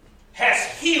 has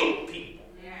healed people.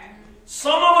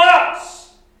 Some of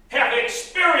us have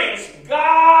experienced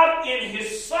God in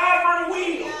his sovereign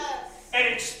will and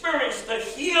experienced the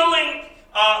healing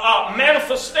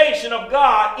manifestation of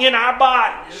God in our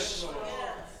bodies.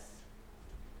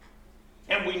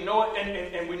 And we know it,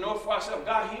 and we know it for ourselves.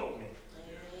 God healed me.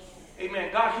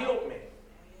 Amen. God healed me.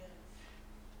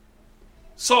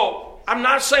 So I'm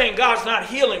not saying God's not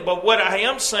healing, but what I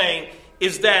am saying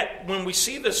is that when we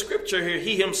see the scripture here,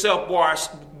 he himself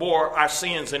bore our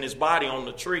sins in his body on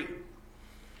the tree,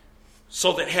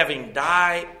 so that having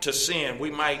died to sin,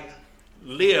 we might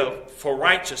live for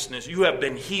righteousness. You have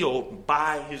been healed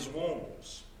by his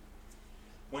wounds.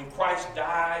 When Christ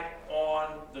died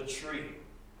on the tree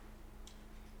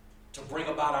to bring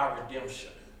about our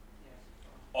redemption,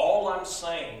 all I'm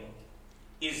saying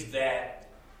is that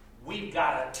we've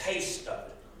got a taste of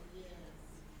it.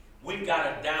 We've got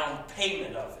a down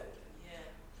payment of it.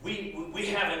 We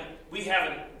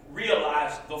haven't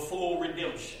realized the full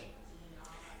redemption.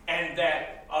 And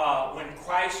that when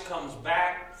Christ comes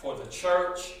back for the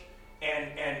church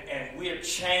and we're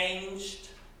changed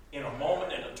in a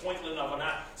moment, in a twinkling of an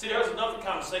eye. See, there was another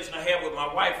conversation I had with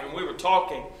my wife, and we were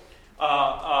talking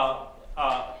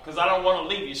because I don't want to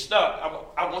leave you stuck.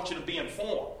 I want you to be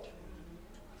informed.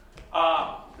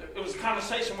 It was a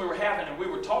conversation we were having, and we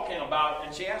were talking about,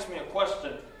 and she asked me a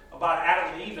question about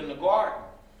Adam and Eve in the garden.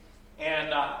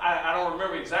 And I don't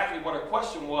remember exactly what her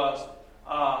question was,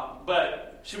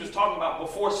 but she was talking about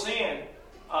before sin,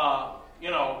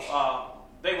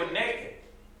 they were naked.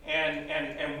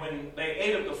 And when they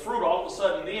ate of the fruit, all of a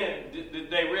sudden then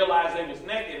they realized they was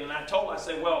naked. And I told her, I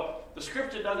said, well, the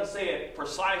scripture doesn't say it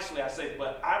precisely. I said,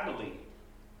 but I believe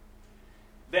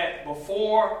that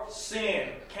before sin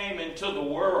came into the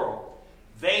world,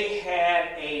 they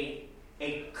had a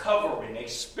covering, a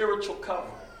spiritual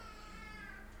covering.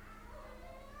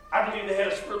 I believe they had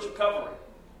a spiritual covering.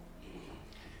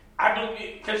 I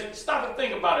believe, because stop and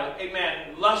think about it,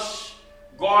 amen, lush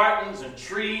gardens and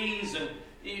trees, and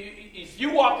if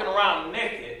you're walking around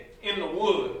naked in the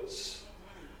woods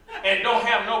and don't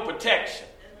have no protection,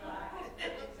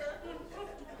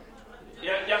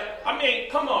 I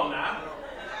mean, come on now.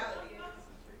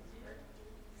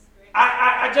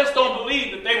 I just don't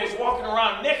believe that they was walking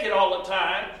around naked all the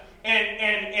time,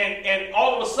 and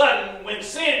all of a sudden, when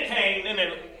sin came, then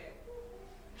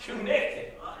you're naked.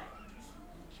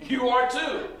 You are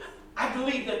too. I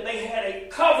believe that they had a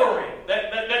covering,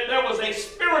 that there was a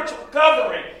spiritual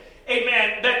covering,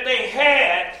 amen, that they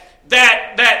had,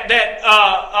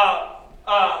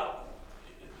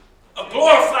 a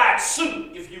glorified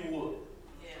suit, if you would.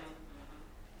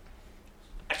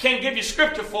 I can't give you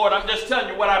scripture for it. I'm just telling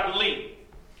you what I believe.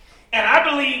 And I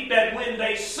believe that when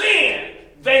they sinned,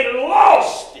 they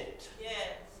lost it. Yes.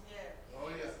 Oh,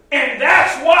 yes. And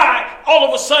that's why all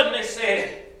of a sudden they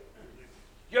said,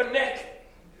 you're naked.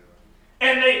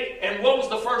 And what was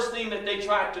the first thing that they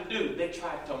tried to do? They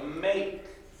tried to make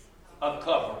a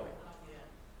covering.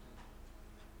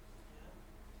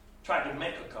 Tried to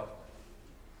make a covering.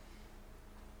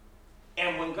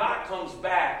 And when God comes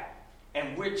back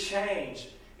and we're changed,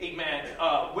 amen,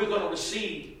 we're going to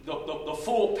receive the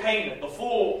full payment, the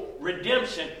full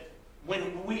redemption.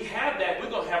 When we have that, we're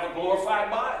going to have a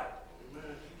glorified body.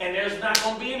 Amen. And there's not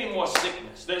going to be any more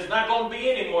sickness. There's not going to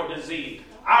be any more disease.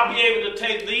 I'll be able to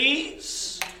take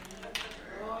these.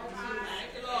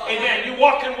 Amen. You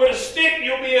walking with a stick,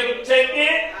 you'll be able to take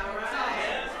it.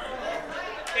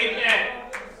 Amen.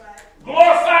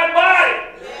 Glorified body.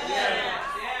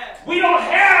 We don't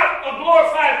have a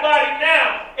glorified body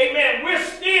now. Amen. We're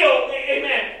still,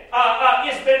 amen,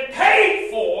 it's been paid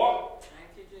for,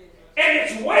 and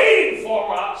it's waiting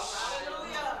for us.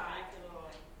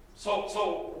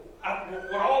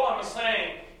 What all I'm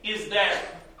saying is that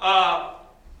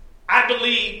I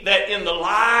believe that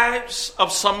lives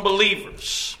of some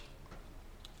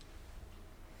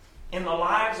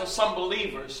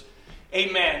believers,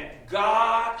 amen,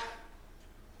 God,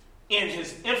 in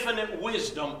his infinite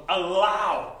wisdom,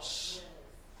 allows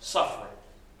suffering.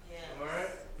 Yes. All right.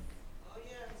 Oh,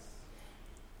 yes.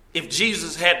 If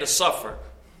Jesus had to suffer,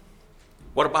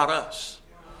 what about us?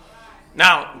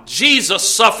 Now, Jesus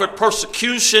suffered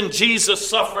persecution. Jesus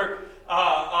suffered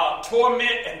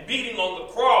torment and beating on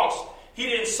the cross. He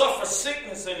didn't suffer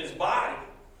sickness in his body.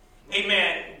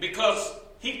 Amen. Because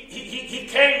he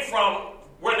came from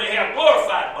where they have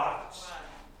glorified bodies.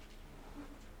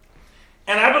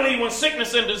 And I believe when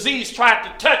sickness and disease tried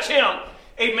to touch him,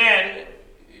 amen.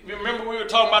 Remember we were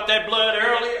talking about that blood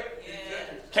earlier? Yes.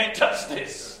 Can't touch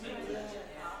this.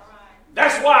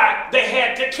 That's why they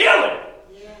had to kill him.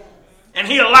 And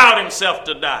he allowed himself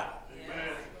to die.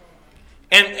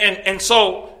 And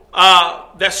so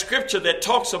that scripture that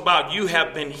talks about you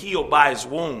have been healed by his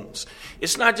wounds,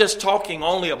 it's not just talking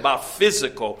only about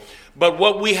physical, but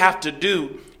what we have to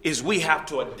do is we have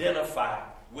to identify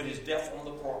with his death on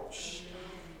the cross.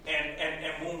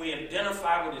 And when we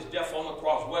identify with his death on the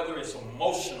cross, whether it's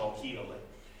emotional healing,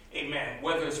 amen,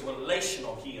 whether it's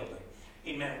relational healing,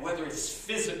 amen, whether it's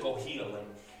physical healing,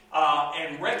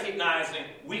 and recognizing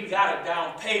we've got a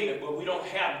down payment, but we don't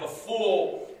have the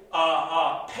full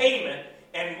payment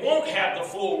and won't have the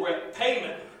full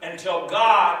payment until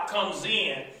God comes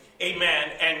in,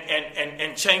 amen,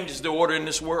 and changes the order in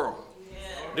this world.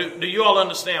 Yeah. Do you all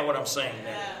understand what I'm saying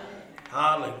now? Yeah.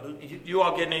 Hallelujah. You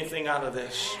all getting anything out of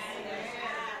this?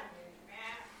 Yeah.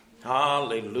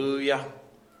 Hallelujah.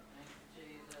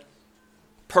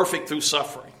 Perfect through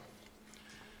suffering.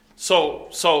 So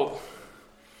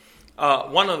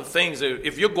one of the things,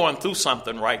 if you're going through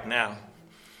something right now,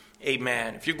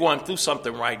 amen, if you're going through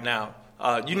something right now,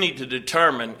 you need to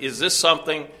determine, is this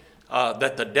something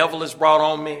that the devil has brought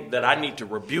on me that I need to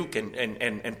rebuke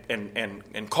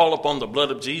and call upon the blood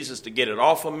of Jesus to get it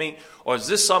off of me? Or is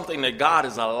this something that God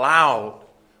has allowed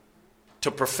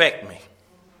to perfect me?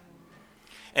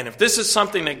 And if this is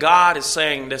something that God is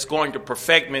saying that's going to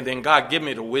perfect me, then God give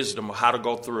me the wisdom of how to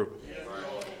go through.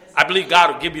 I believe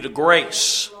God will give you the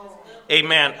grace,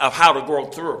 amen, of how to grow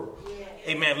through.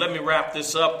 Amen. Let me wrap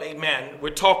this up. Amen. We're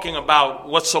talking about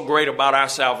what's so great about our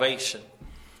salvation.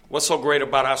 What's so great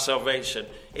about our salvation?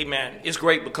 Amen. It's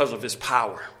great because of his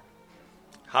power.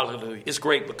 Hallelujah. It's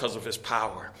great because of his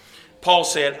power. Paul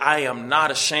said, I am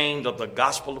not ashamed of the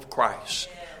gospel of Christ,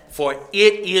 for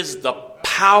it is the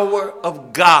power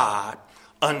of God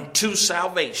unto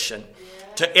salvation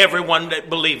to everyone that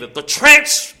believeth. The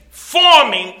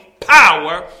transforming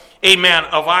power, amen,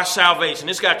 of our salvation.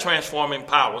 It's got transforming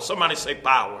power. Somebody say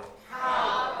power.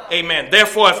 Power. Amen.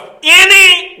 Therefore, if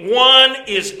anyone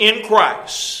is in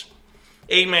Christ,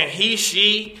 amen, he,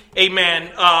 she,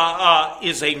 amen,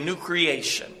 is a new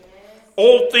creation.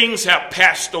 Old things have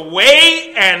passed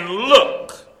away, and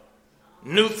look,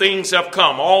 new things have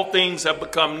come. All things have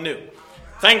become new.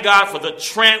 Thank God for the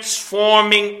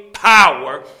transforming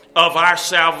power of our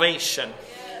salvation.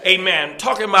 Amen.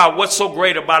 Talking about what's so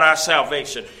great about our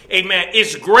salvation. Amen.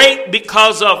 It's great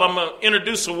because of, I'm going to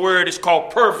introduce a word, it's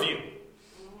called purview.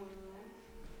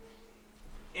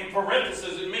 In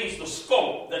parentheses, it means the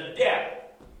scope, the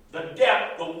depth,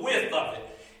 the width of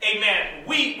it. Amen.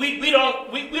 We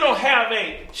don't have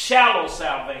a shallow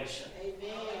salvation.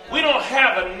 We don't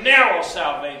have a narrow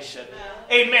salvation.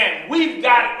 Amen. We've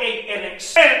got an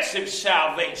expansive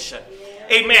salvation.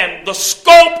 Amen. The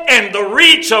scope and the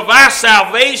reach of our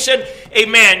salvation.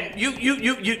 Amen.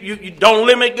 You don't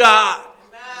limit God.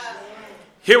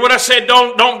 Hear what I said?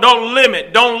 Don't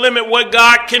limit. Don't limit what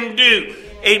God can do.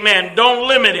 Amen. Don't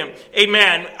limit him.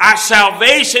 Amen. Our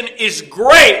salvation is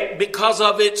great because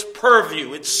of its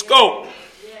purview, its scope.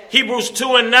 Hebrews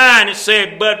 2:9, it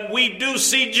said, but we do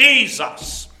see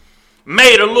Jesus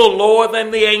made a little lower than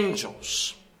the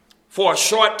angels for a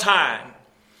short time,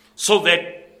 so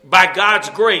that by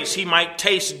God's grace he might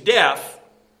taste death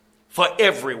for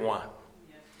everyone,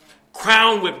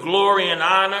 crowned with glory and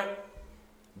honor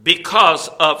because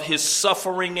of his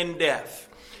suffering and death.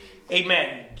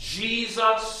 Amen.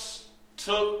 Jesus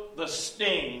took the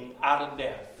sting out of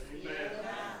death. Amen.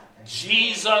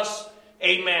 Jesus,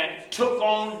 amen, took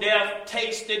on death,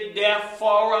 tasted death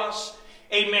for us.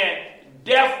 Amen.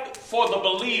 Death for the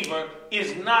believer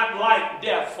is not like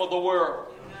death for the world.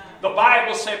 The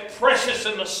Bible said precious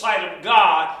in the sight of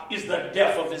God is the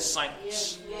death of his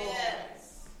saints.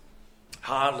 Yes.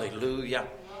 Hallelujah.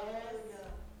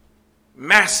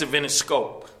 Massive in his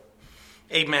scope.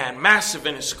 Amen. Massive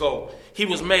in his scope. He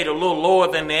was made a little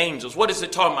lower than the angels. What is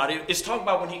it talking about? It's talking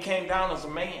about when he came down as a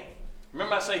man.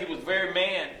 Remember I said he was very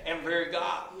man and very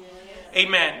God.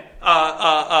 amen,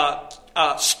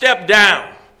 step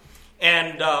down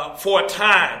and for a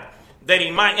time that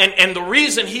he might. And the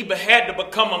reason he had to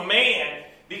become a man,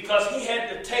 because he had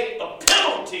to take the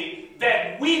penalty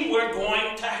that we were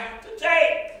going to have to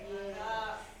take.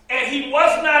 And he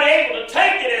was not able to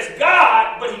take it as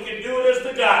God, but he could do it as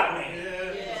the God-man.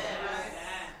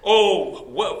 Oh,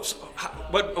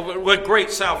 what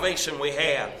great salvation we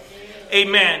have.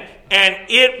 Amen. And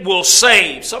it will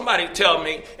save. Somebody tell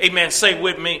me, amen, say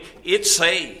with me, it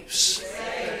saves.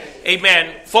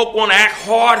 Amen. Folk want to act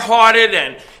hard-hearted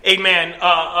and, amen,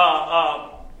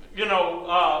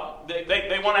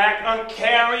 they want to act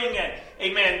uncaring and,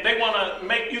 amen, they want to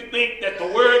make you think that the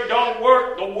word don't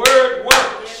work. The word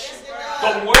works.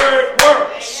 The word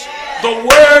works. The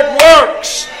word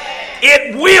works.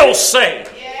 It will save.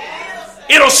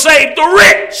 It'll save the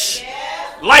rich,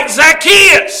 like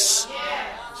Zacchaeus.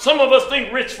 Some of us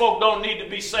think rich folk don't need to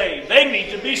be saved. They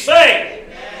need to be saved.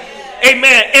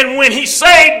 Amen. And when he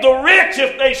saved the rich,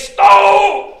 if they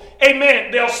stole,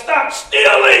 amen, they'll stop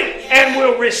stealing and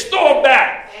will restore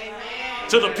back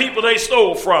to the people they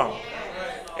stole from.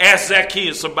 Ask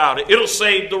Zacchaeus about it. It'll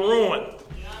save the ruin.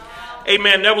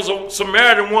 Amen. There was a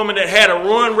Samaritan woman that had a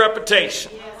ruined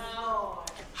reputation.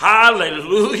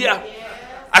 Hallelujah.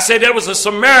 I said there was a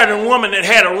Samaritan woman that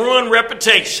had a ruined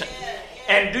reputation.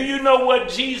 And do you know what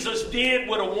Jesus did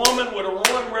with a woman with a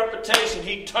ruined reputation?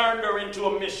 He turned her into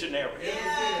a missionary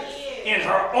in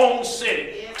her own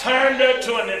city. Turned her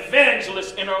to an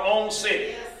evangelist in her own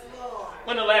city.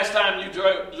 When the last time you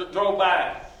drove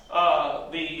by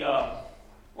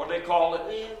what they call it?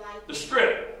 The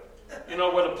strip. You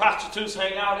know where the prostitutes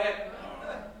hang out at?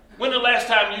 When the last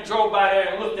time you drove by there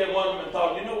and looked at one of them and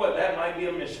thought, you know what, that might be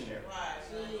a missionary.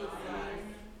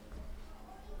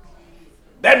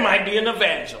 That might be an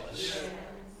evangelist.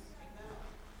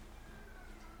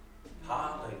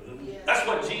 Hallelujah. That's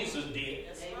what Jesus did.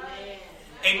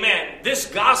 Amen. This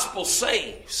gospel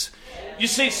saves. You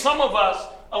see, some of us,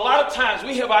 a lot of times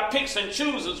we have our picks and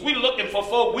chooses. We're looking for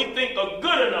folk we think are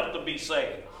good enough to be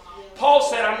saved. Paul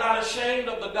said, I'm not ashamed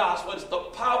of the gospel. It's the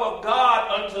power of God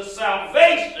unto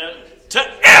salvation to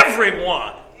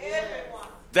everyone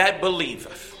that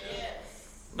believeth.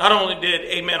 Not only did,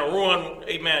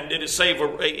 did it save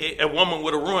a woman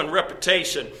with a ruined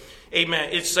reputation,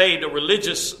 amen, it saved a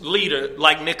religious leader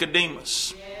like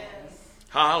Nicodemus. Yes.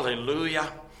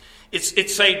 Hallelujah. It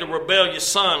saved a rebellious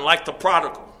son like the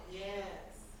prodigal. Yes.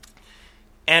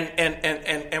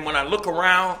 And when I look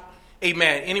around,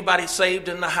 amen, anybody saved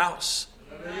in the house?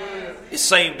 Amen. It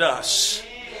saved us.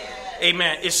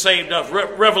 Amen. It saved us.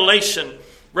 Revelation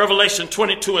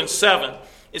 22:7.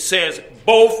 It says,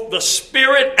 both the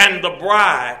Spirit and the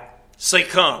bride say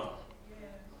come.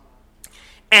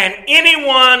 And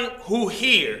anyone who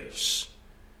hears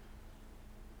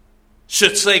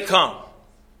should say come.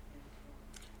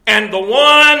 And the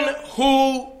one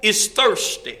who is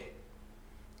thirsty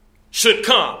should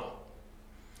come.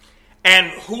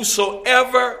 And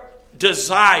whosoever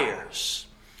desires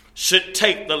should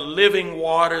take the living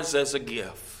waters as a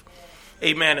gift.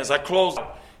 Amen. As I close,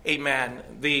 amen,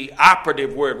 the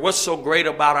operative word. What's so great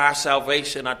about our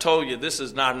salvation? I told you this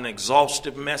is not an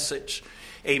exhaustive message.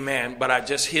 Amen. But I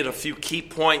just hit a few key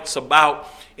points about,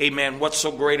 amen, what's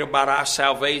so great about our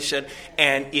salvation.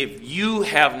 And if you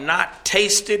have not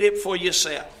tasted it for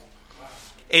yourself,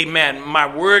 amen, my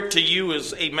word to you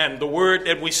is, amen, the word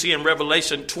that we see in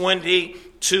Revelation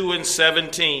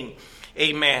 22:17.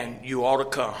 Amen. You ought to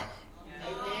come.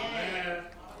 Amen.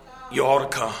 You ought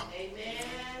to come.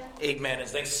 Amen.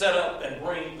 As they set up and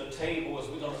bring the table, as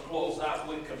we're going to close out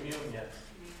with communion.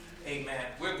 Amen.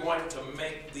 We're going to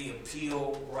make the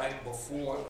appeal right before